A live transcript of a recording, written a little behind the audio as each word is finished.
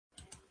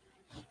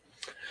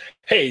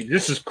Hey,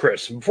 this is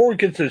Chris. Before we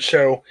get to the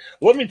show,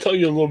 let me tell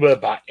you a little bit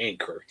about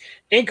Anchor.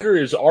 Anchor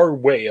is our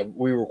way of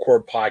we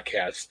record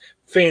podcasts.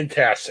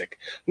 Fantastic.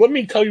 Let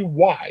me tell you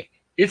why.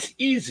 It's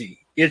easy.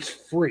 It's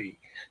free.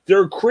 There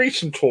are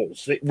creation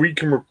tools that where you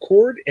can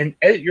record and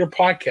edit your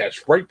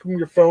podcast right from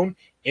your phone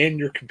and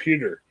your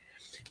computer.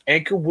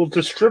 Anchor will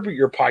distribute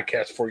your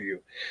podcast for you,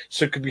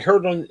 so it can be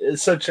heard on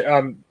such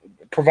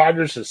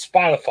providers as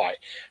Spotify,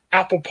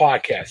 Apple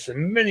Podcasts,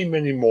 and many,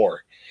 many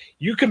more.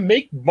 You can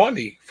make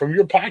money from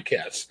your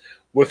podcast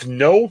with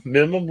no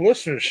minimum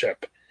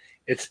listenership.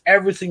 It's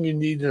everything you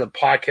need in a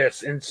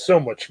podcast and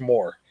so much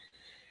more.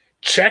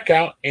 Check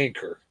out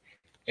Anchor,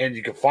 and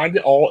you can find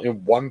it all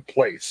in one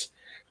place.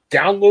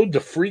 Download the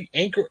free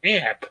Anchor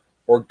app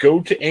or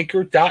go to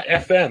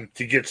anchor.fm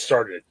to get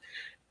started.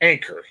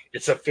 Anchor,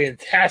 it's a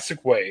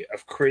fantastic way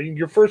of creating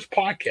your first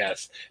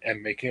podcast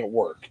and making it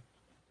work.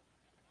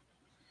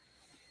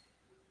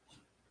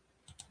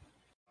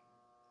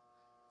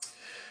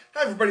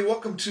 Hi, everybody.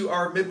 Welcome to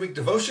our midweek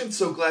devotion.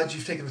 So glad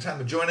you've taken the time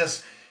to join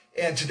us.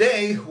 And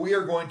today we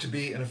are going to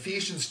be in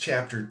Ephesians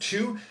chapter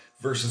 2,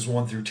 verses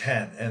 1 through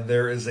 10. And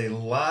there is a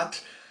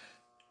lot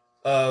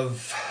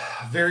of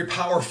very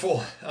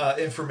powerful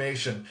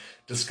information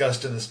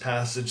discussed in this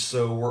passage.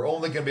 So we're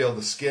only going to be able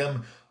to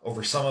skim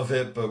over some of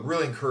it, but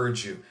really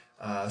encourage you.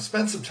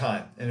 Spend some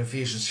time in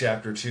Ephesians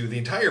chapter 2, the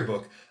entire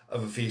book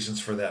of Ephesians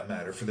for that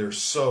matter, for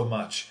there's so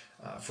much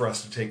for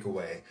us to take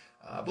away.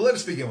 But let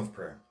us begin with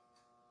prayer.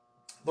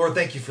 Lord,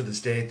 thank you for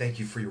this day. Thank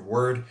you for your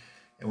word.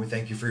 And we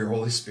thank you for your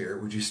Holy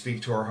Spirit. Would you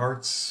speak to our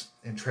hearts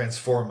and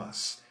transform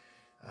us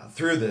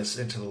through this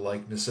into the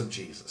likeness of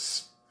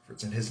Jesus? For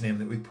it's in his name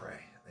that we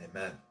pray.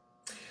 Amen.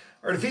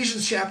 All right,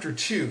 Ephesians chapter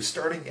 2,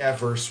 starting at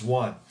verse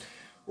 1,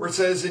 where it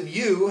says, "And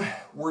you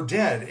were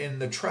dead in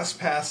the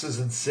trespasses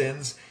and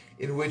sins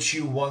in which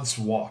you once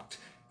walked,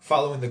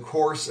 following the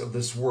course of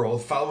this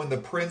world, following the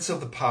prince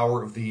of the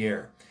power of the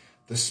air,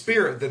 the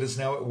spirit that is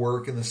now at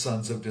work in the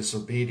sons of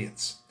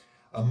disobedience,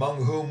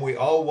 among whom we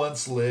all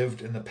once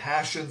lived in the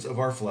passions of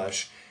our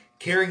flesh,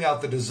 carrying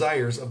out the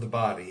desires of the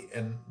body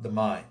and the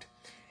mind,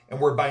 and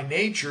were by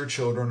nature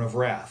children of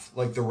wrath,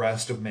 like the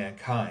rest of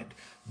mankind.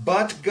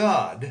 But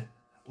God,"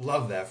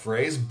 love that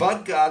phrase,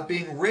 "but God,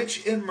 being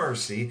rich in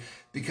mercy,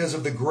 because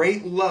of the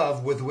great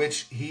love with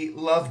which he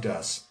loved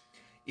us,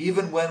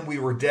 even when we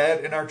were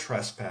dead in our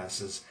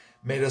trespasses,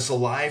 made us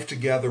alive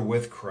together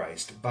with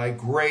Christ. By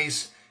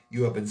grace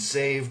you have been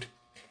saved,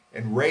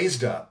 and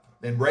raised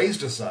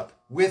us up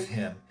with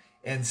him,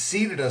 and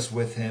seated us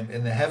with him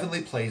in the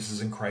heavenly places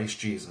in Christ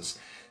Jesus,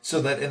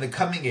 so that in the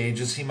coming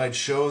ages he might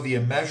show the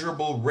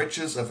immeasurable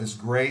riches of his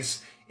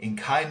grace in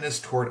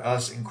kindness toward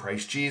us in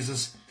Christ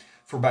Jesus.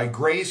 For by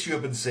grace you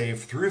have been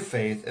saved through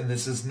faith, and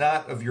this is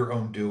not of your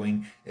own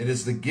doing. It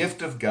is the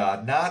gift of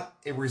God, not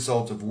a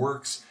result of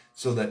works,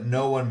 so that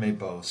no one may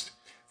boast.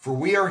 For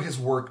we are his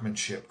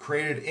workmanship,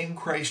 created in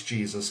Christ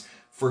Jesus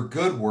for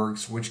good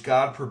works, which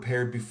God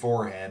prepared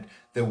beforehand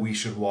that we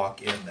should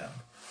walk in them."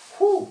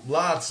 Whew,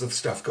 lots of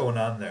stuff going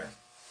on there.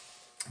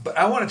 But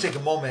I want to take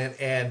a moment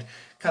and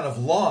kind of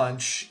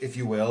launch, if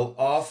you will,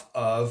 off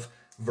of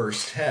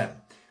verse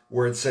 10,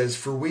 where it says,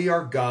 "For we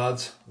are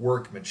God's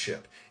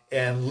workmanship."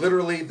 And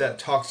literally that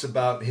talks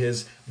about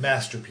his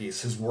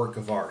masterpiece, his work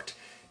of art.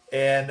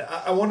 And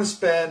I want to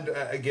spend,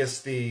 I guess,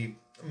 the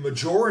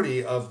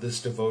majority of this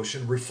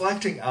devotion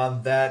reflecting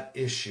on that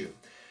issue.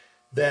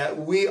 That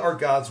we are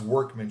God's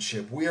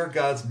workmanship. We are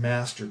God's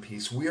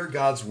masterpiece. We are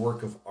God's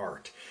work of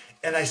art.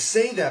 And I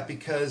say that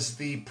because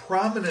the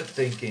prominent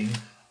thinking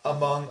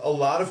among a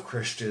lot of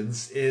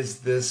Christians is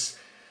this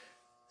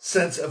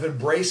sense of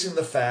embracing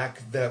the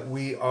fact that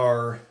we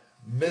are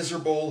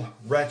miserable,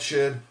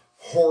 wretched,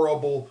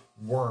 horrible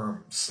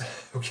worms,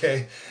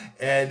 okay?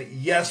 And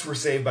yes, we're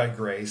saved by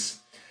grace,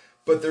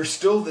 but there's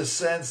still this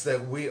sense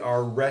that we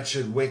are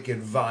wretched,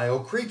 wicked, vile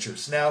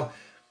creatures. Now,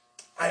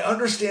 I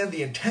understand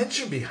the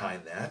intention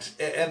behind that,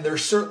 and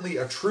there's certainly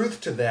a truth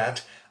to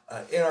that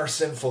in our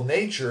sinful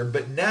nature,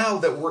 but now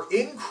that we're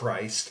in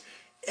Christ,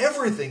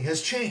 everything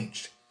has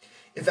changed.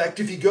 In fact,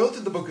 if you go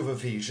through the book of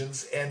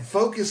Ephesians and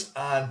focus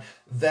on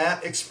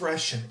that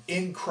expression,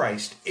 in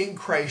Christ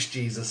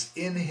Jesus,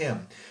 in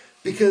him,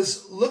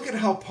 because look at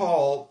how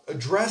Paul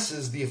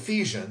addresses the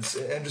Ephesians.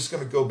 I'm just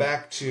going to go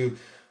back to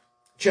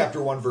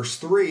chapter 1, verse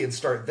 3 and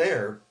start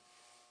there.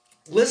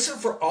 Listen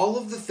for all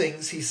of the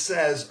things he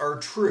says are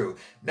true.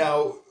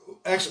 Now,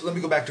 actually, let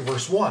me go back to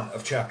verse 1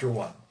 of chapter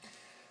 1.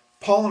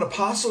 "Paul, an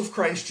apostle of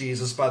Christ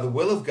Jesus, by the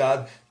will of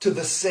God, to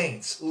the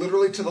saints,"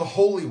 literally to the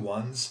holy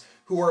ones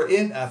who are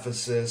in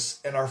Ephesus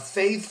and are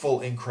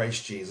faithful in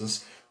Christ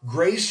Jesus,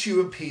 "grace to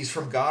you and peace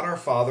from God our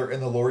Father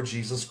and the Lord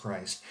Jesus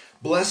Christ.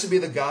 Blessed be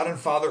the God and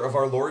Father of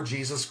our Lord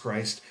Jesus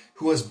Christ,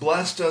 who has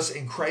blessed us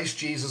in Christ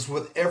Jesus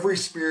with every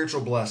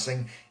spiritual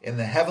blessing in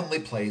the heavenly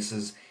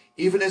places,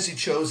 even as he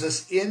chose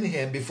us in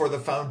him before the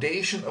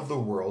foundation of the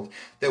world,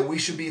 that we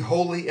should be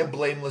holy and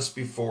blameless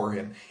before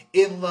him.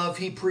 In love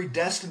he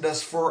predestined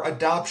us for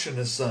adoption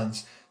as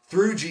sons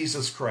through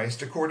Jesus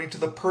Christ, according to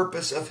the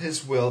purpose of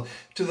his will,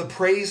 to the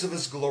praise of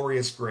his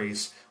glorious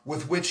grace,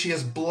 with which he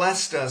has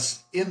blessed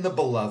us in the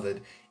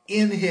beloved.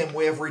 In him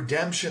we have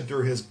redemption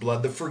through his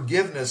blood, the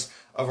forgiveness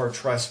of our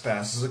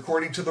trespasses,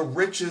 according to the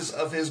riches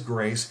of his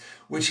grace,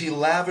 which he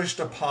lavished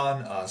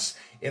upon us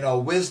in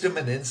all wisdom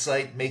and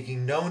insight,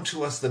 making known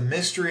to us the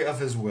mystery of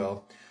his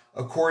will,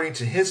 according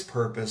to his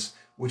purpose,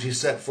 which he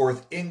set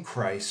forth in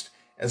Christ,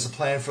 as a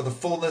plan for the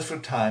fullness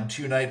of time,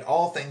 to unite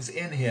all things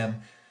in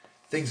him,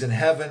 things in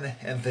heaven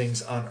and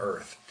things on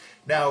earth.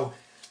 Now,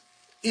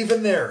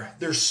 even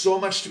there's so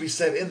much to be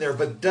said in there,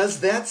 but does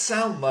that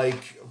sound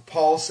like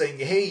Paul saying,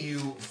 hey,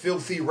 you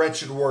filthy,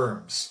 wretched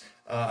worms,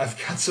 I've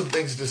got some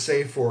things to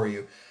say for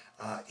you?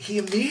 He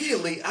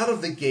immediately, out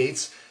of the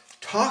gates,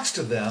 talks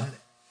to them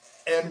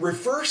and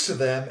refers to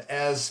them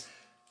as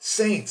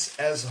saints,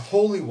 as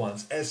holy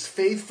ones, as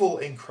faithful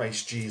in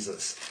Christ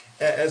Jesus,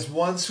 as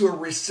ones who are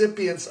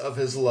recipients of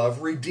his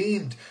love,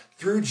 redeemed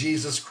through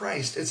Jesus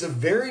Christ. It's a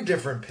very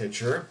different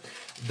picture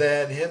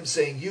than him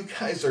saying, you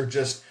guys are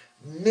just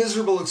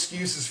miserable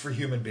excuses for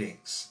human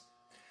beings.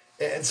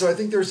 And so I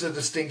think there's a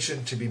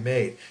distinction to be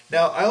made.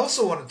 Now, I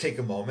also want to take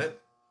a moment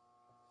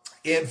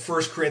in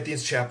 1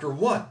 Corinthians chapter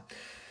 1.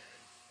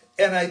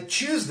 And I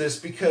choose this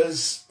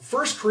because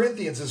 1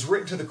 Corinthians is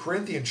written to the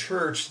Corinthian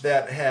church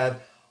that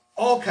had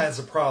all kinds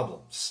of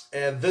problems.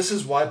 And this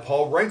is why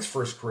Paul writes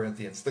 1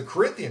 Corinthians. The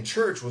Corinthian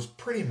church was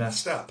pretty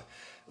messed up.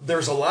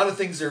 There's a lot of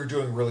things they were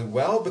doing really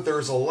well, but there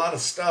was a lot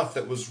of stuff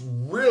that was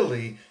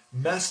really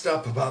messed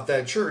up about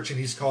that church, and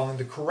he's calling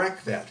to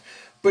correct that.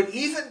 But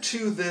even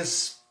to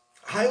this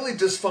highly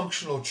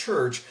dysfunctional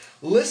church,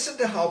 listen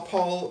to how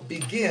Paul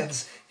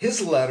begins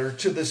his letter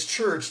to this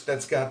church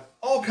that's got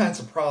all kinds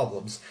of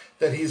problems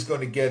that he's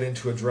going to get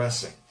into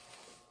addressing.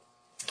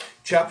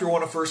 Chapter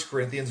 1 of 1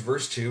 Corinthians,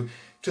 verse 2,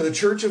 to the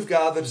church of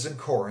God that is in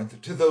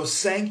Corinth, to those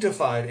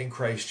sanctified in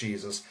Christ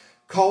Jesus,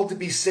 called to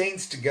be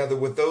saints together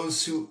with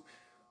those who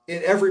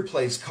in every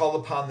place call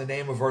upon the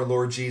name of our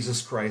Lord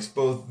Jesus Christ,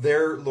 both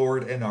their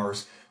Lord and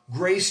ours.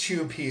 Grace to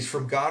you and peace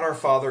from God our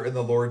Father and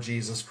the Lord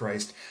Jesus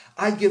Christ.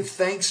 I give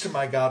thanks to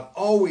my God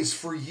always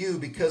for you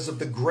because of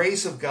the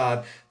grace of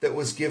God that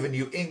was given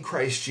you in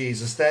Christ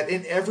Jesus, that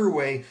in every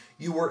way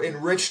you were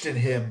enriched in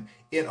him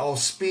in all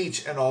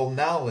speech and all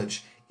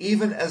knowledge,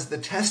 even as the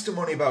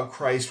testimony about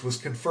Christ was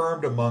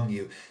confirmed among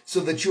you, so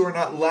that you are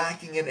not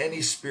lacking in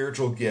any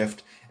spiritual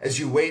gift as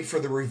you wait for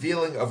the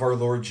revealing of our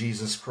Lord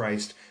Jesus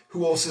Christ, who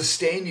will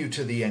sustain you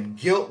to the end,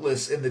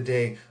 guiltless in the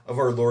day of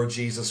our Lord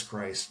Jesus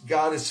Christ.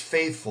 God is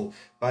faithful,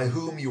 by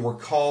whom you were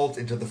called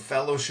into the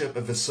fellowship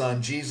of his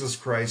Son, Jesus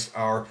Christ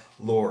our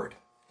Lord.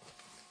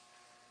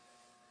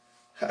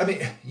 I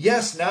mean,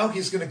 yes, now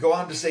he's going to go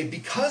on to say,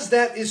 because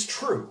that is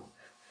true,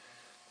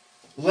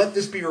 let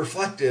this be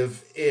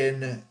reflective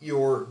in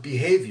your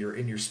behavior,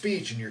 in your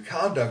speech, in your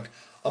conduct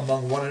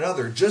among one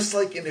another. Just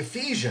like in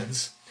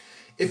Ephesians,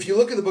 if you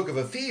look at the book of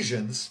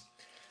Ephesians,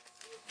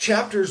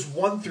 chapters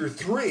 1 through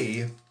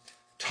 3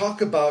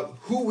 talk about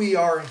who we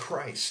are in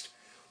Christ,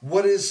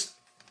 what is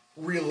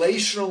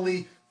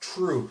relationally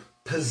true,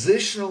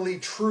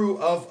 positionally true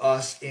of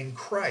us in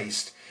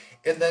Christ.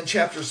 And then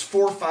chapters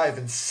 4, 5,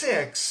 and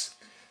 6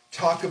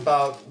 talk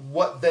about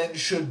what then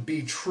should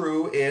be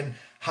true in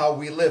how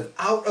we live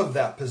out of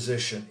that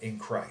position in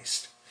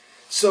Christ.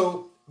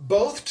 So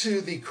both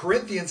to the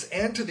Corinthians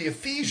and to the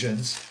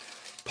Ephesians,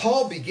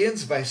 Paul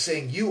begins by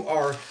saying, you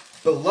are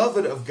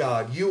beloved of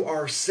God, you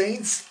are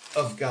saints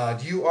of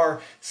God, you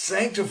are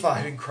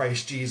sanctified in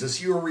Christ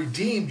Jesus, you are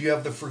redeemed, you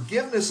have the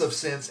forgiveness of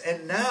sins,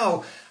 and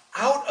now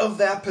out of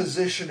that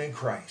position in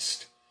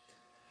Christ,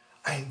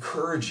 I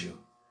encourage you,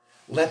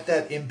 let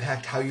that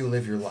impact how you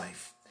live your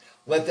life.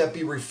 Let that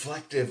be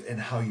reflective in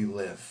how you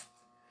live.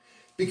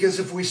 Because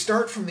if we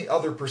start from the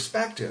other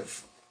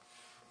perspective,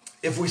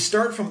 if we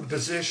start from the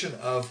position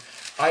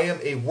of, I am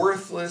a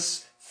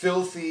worthless,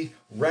 filthy,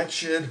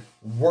 wretched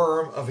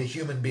worm of a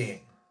human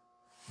being,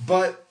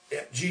 but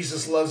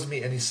Jesus loves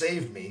me and he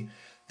saved me,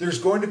 there's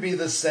going to be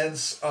this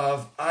sense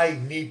of, I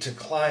need to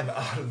climb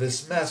out of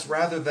this mess,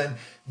 rather than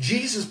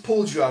Jesus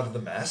pulled you out of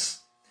the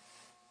mess,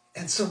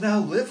 and so now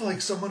live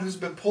like someone who's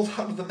been pulled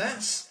out of the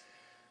mess.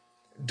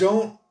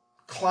 Don't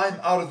climb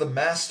out of the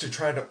mess to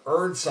try to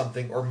earn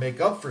something or make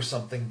up for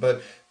something,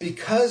 but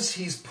because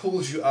he's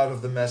pulled you out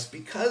of the mess,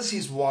 because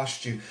he's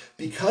washed you,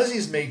 because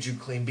he's made you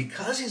clean,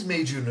 because he's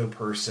made you a new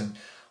person,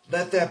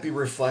 let that be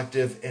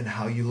reflective in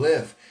how you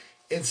live.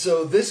 And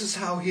so this is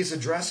how he's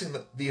addressing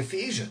the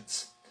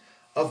Ephesians,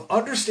 of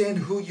understand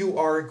who you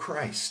are in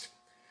Christ.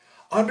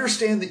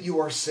 Understand that you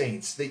are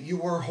saints, that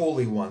you are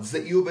holy ones,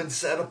 that you have been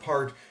set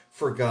apart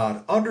for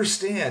God.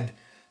 Understand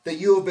that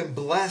you have been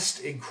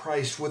blessed in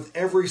Christ with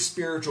every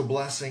spiritual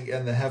blessing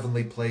in the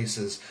heavenly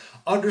places.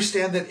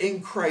 Understand that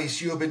in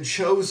Christ you have been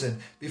chosen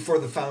before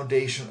the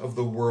foundation of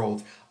the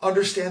world.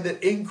 Understand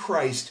that in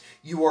Christ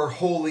you are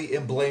holy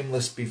and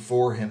blameless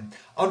before him.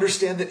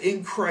 Understand that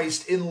in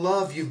Christ, in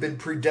love, you've been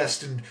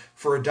predestined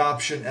for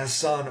adoption as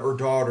son or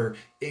daughter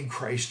in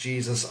Christ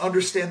Jesus.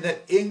 Understand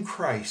that in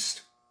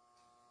Christ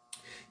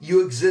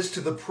you exist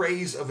to the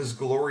praise of his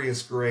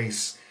glorious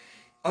grace.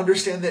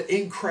 Understand that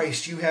in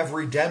Christ you have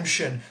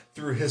redemption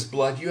through his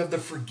blood. You have the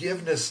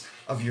forgiveness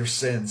of your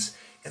sins.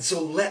 And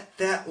so let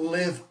that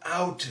live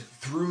out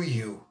through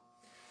you.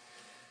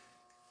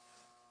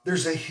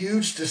 There's a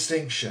huge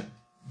distinction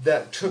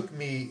that took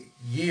me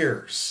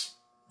years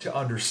to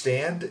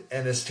understand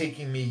and is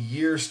taking me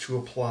years to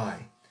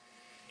apply.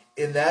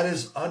 And that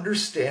is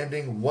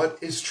understanding what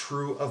is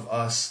true of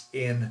us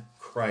in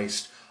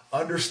Christ.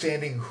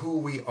 Understanding who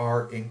we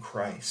are in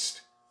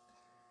Christ.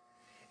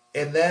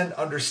 And then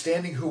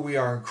understanding who we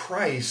are in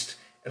Christ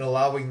and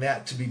allowing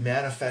that to be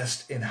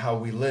manifest in how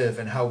we live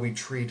and how we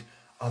treat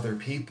other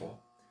people.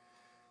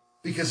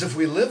 Because if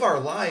we live our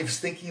lives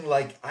thinking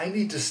like I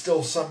need to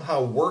still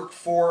somehow work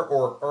for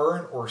or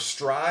earn or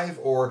strive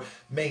or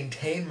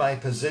maintain my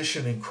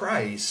position in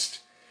Christ,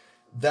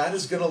 that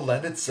is going to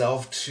lend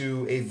itself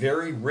to a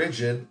very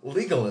rigid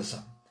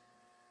legalism.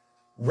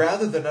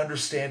 Rather than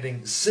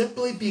understanding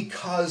simply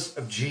because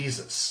of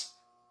Jesus,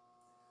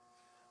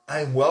 I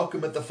am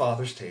welcome at the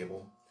Father's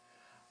table.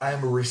 I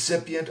am a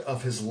recipient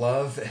of his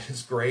love and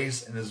his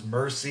grace and his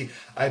mercy.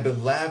 I've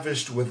been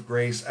lavished with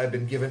grace. I've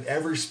been given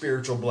every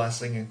spiritual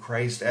blessing in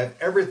Christ. I have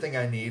everything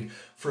I need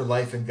for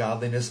life and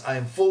godliness. I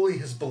am fully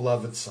his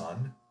beloved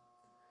son.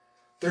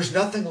 There's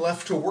nothing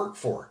left to work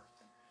for.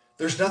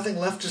 There's nothing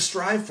left to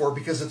strive for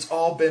because it's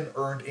all been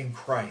earned in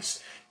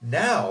Christ.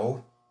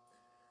 Now,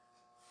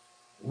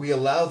 we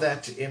allow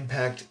that to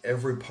impact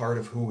every part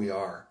of who we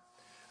are.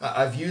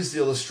 I've used the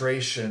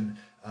illustration,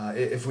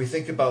 if we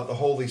think about the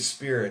Holy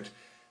Spirit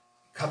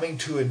coming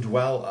to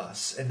indwell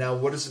us. And now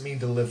what does it mean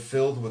to live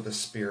filled with the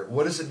Spirit?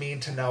 What does it mean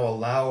to now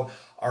allow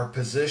our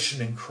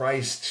position in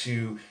Christ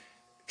to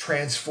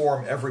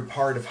transform every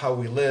part of how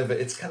we live?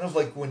 It's kind of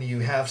like when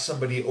you have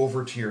somebody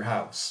over to your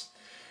house.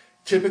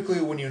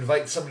 Typically, when you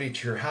invite somebody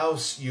to your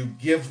house, you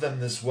give them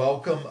this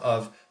welcome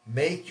of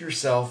make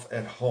yourself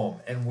at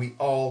home. And we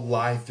all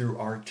lie through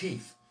our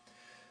teeth.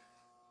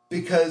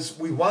 Because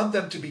we want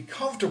them to be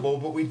comfortable,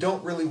 but we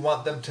don't really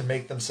want them to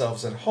make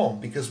themselves at home.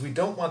 Because we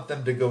don't want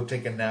them to go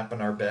take a nap in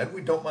our bed.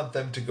 We don't want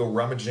them to go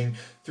rummaging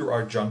through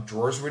our junk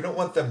drawers. We don't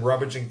want them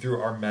rummaging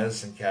through our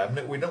medicine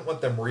cabinet. We don't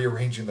want them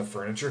rearranging the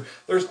furniture.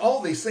 There's all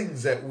these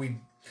things that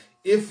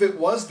if it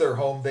was their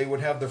home, they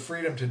would have the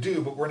freedom to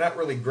do, but we're not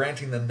really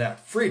granting them that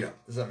freedom.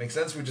 Does that make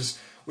sense?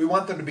 We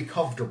want them to be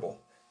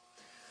comfortable.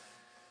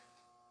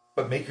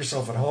 But make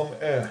yourself at home?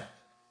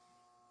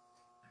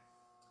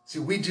 See,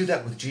 we do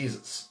that with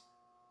Jesus.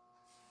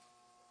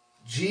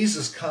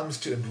 Jesus comes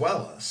to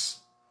indwell us.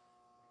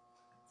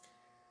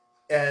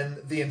 And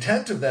the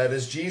intent of that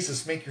is,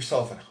 Jesus, make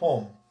yourself at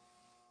home.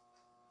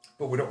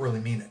 But we don't really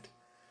mean it.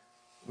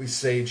 We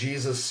say,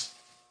 Jesus,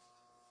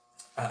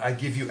 I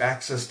give you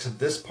access to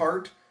this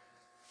part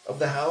of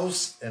the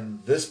house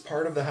and this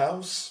part of the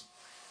house.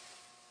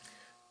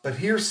 But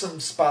here's some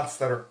spots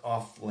that are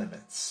off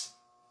limits.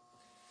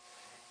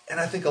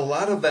 And I think a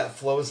lot of that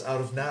flows out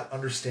of not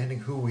understanding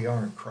who we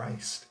are in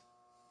Christ.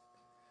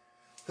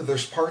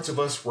 There's parts of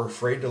us we're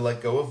afraid to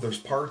let go of. There's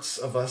parts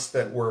of us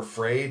that we're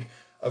afraid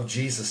of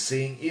Jesus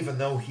seeing, even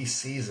though he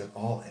sees it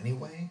all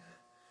anyway.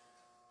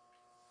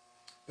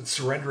 But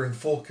surrendering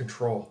full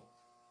control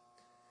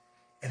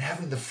and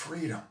having the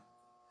freedom.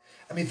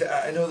 I mean,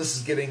 I know this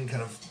is getting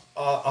kind of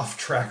off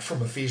track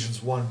from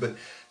Ephesians 1, but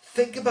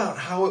think about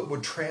how it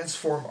would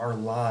transform our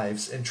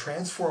lives and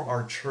transform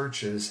our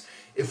churches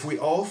if we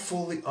all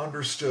fully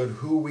understood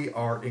who we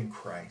are in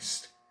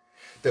Christ.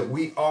 That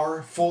we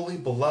are fully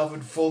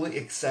beloved, fully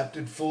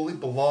accepted, fully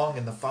belong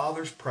in the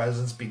Father's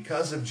presence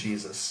because of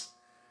Jesus.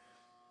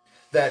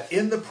 That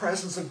in the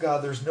presence of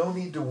God, there's no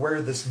need to wear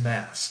this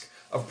mask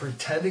of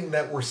pretending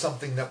that we're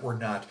something that we're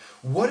not.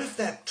 What if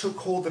that took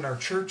hold in our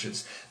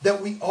churches?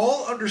 That we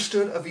all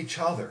understood of each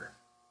other.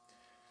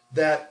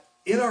 That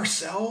in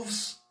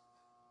ourselves,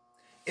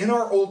 in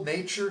our old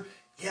nature,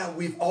 yeah,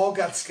 we've all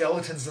got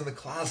skeletons in the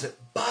closet,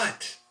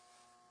 but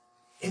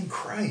in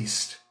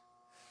Christ,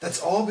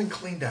 that's all been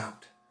cleaned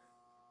out.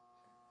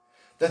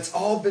 That's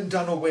all been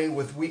done away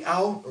with. We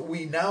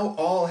now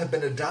all have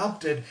been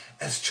adopted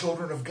as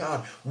children of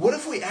God. What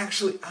if we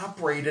actually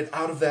operated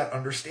out of that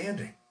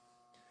understanding?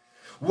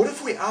 What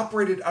if we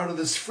operated out of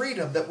this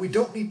freedom that we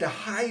don't need to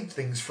hide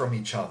things from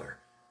each other?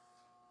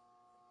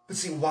 But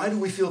see, why do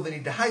we feel the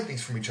need to hide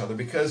things from each other?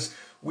 Because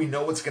we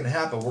know what's going to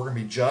happen. We're going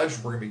to be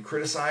judged. We're going to be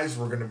criticized.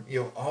 We're going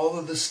to, all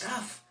of this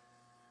stuff.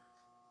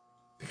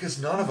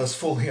 Because none of us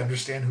fully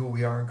understand who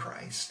we are in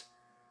Christ.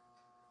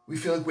 We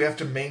feel like we have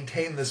to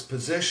maintain this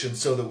position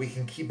so that we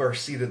can keep our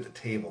seat at the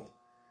table.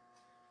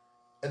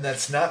 And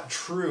that's not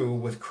true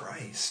with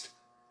Christ.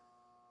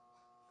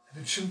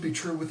 And it shouldn't be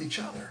true with each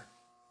other.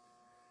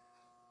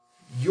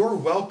 You're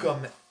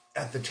welcome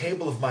at the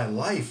table of my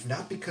life,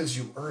 not because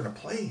you earn a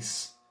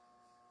place,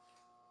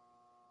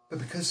 but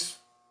because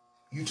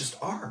you just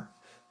are.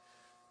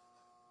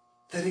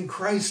 That in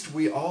Christ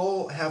we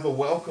all have a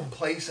welcome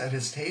place at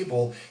his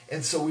table,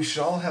 and so we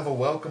should all have a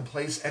welcome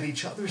place at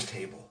each other's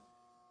table.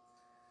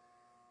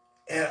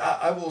 And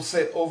I will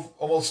say,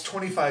 almost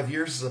 25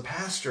 years as a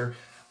pastor,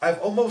 I've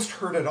almost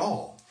heard it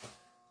all.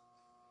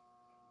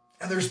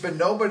 And there's been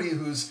nobody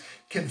who's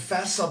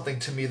confessed something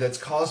to me that's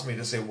caused me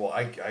to say, well,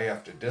 I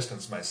have to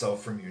distance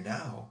myself from you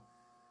now.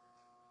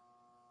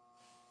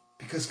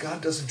 Because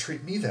God doesn't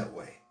treat me that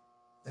way.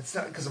 It's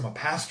not because I'm a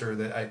pastor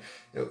that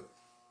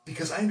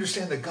because I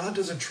understand that God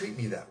doesn't treat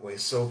me that way.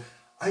 So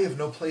I have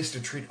no place to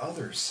treat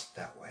others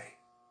that way.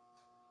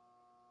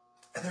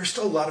 And there's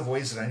still a lot of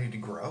ways that I need to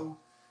grow.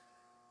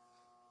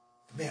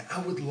 Man,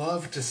 I would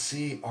love to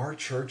see our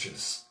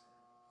churches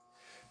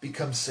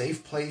become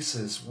safe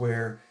places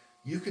where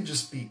you can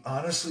just be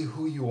honestly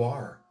who you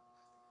are,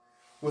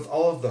 with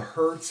all of the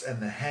hurts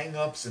and the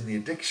hang-ups and the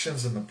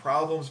addictions and the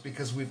problems,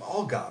 because we've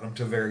all got them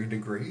to varying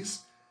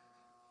degrees.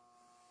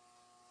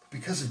 But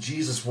because of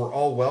Jesus, we're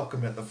all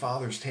welcome at the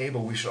Father's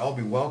table. We should all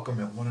be welcome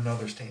at one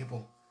another's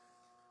table.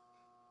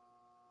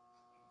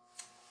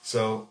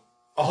 So,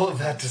 all of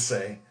that to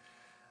say,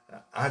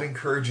 I'd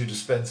encourage you to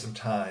spend some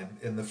time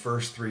in the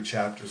first 3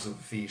 chapters of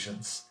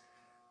Ephesians,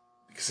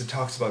 because it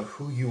talks about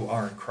who you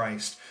are in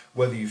Christ,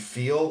 whether you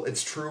feel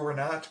it's true or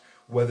not,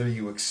 whether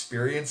you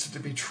experience it to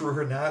be true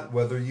or not,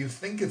 whether you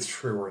think it's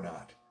true or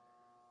not.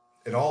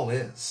 It all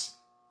is.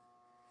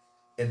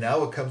 And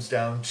now it comes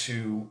down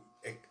to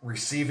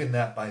receiving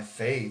that by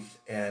faith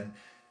and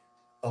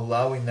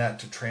allowing that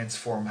to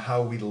transform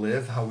how we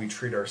live, how we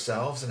treat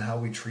ourselves, and how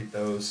we treat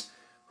those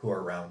who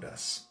are around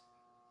us.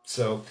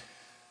 So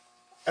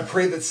I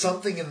pray that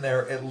something in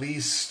there at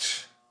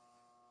least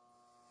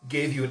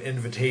gave you an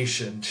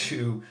invitation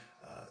to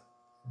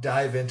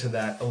dive into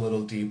that a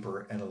little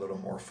deeper and a little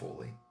more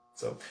fully.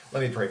 So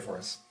let me pray for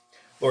us.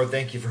 Lord,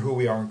 thank you for who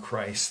we are in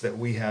Christ, that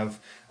we have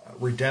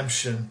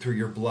redemption through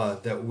your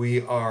blood, that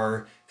we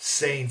are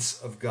saints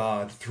of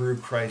God through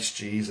Christ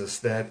Jesus,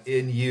 that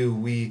in you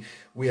we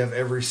have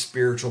every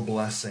spiritual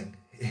blessing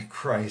in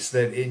Christ,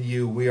 that in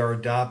you we are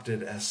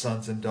adopted as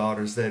sons and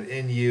daughters, that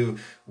in you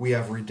we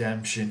have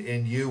redemption,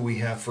 in you we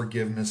have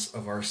forgiveness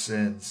of our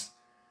sins,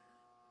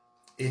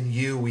 in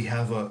you we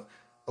have a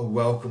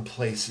welcome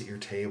place at your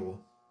table.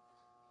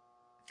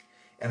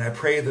 And I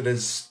pray that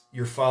as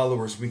your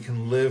followers, we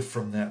can live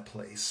from that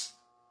place.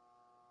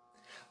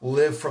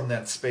 Live from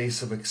that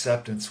space of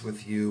acceptance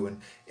with you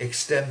and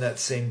extend that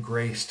same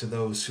grace to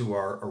those who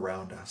are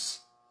around us.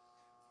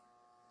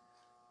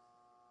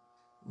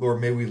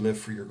 Lord, may we live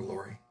for your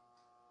glory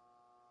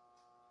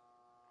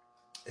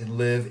and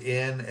live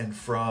in and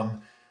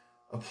from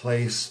a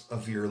place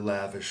of your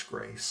lavish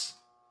grace.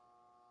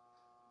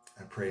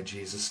 I pray in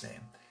Jesus'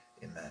 name,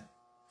 amen.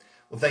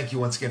 Well, thank you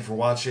once again for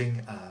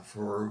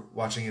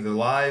watching either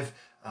live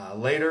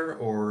later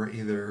or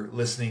either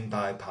listening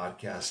by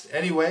podcast.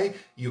 Anyway,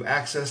 you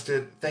accessed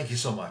it. Thank you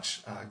so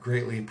much.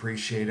 Greatly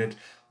appreciate it.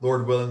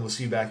 Lord willing, we'll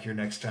see you back here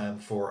next time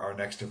for our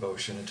next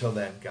devotion. Until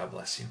then, God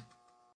bless you.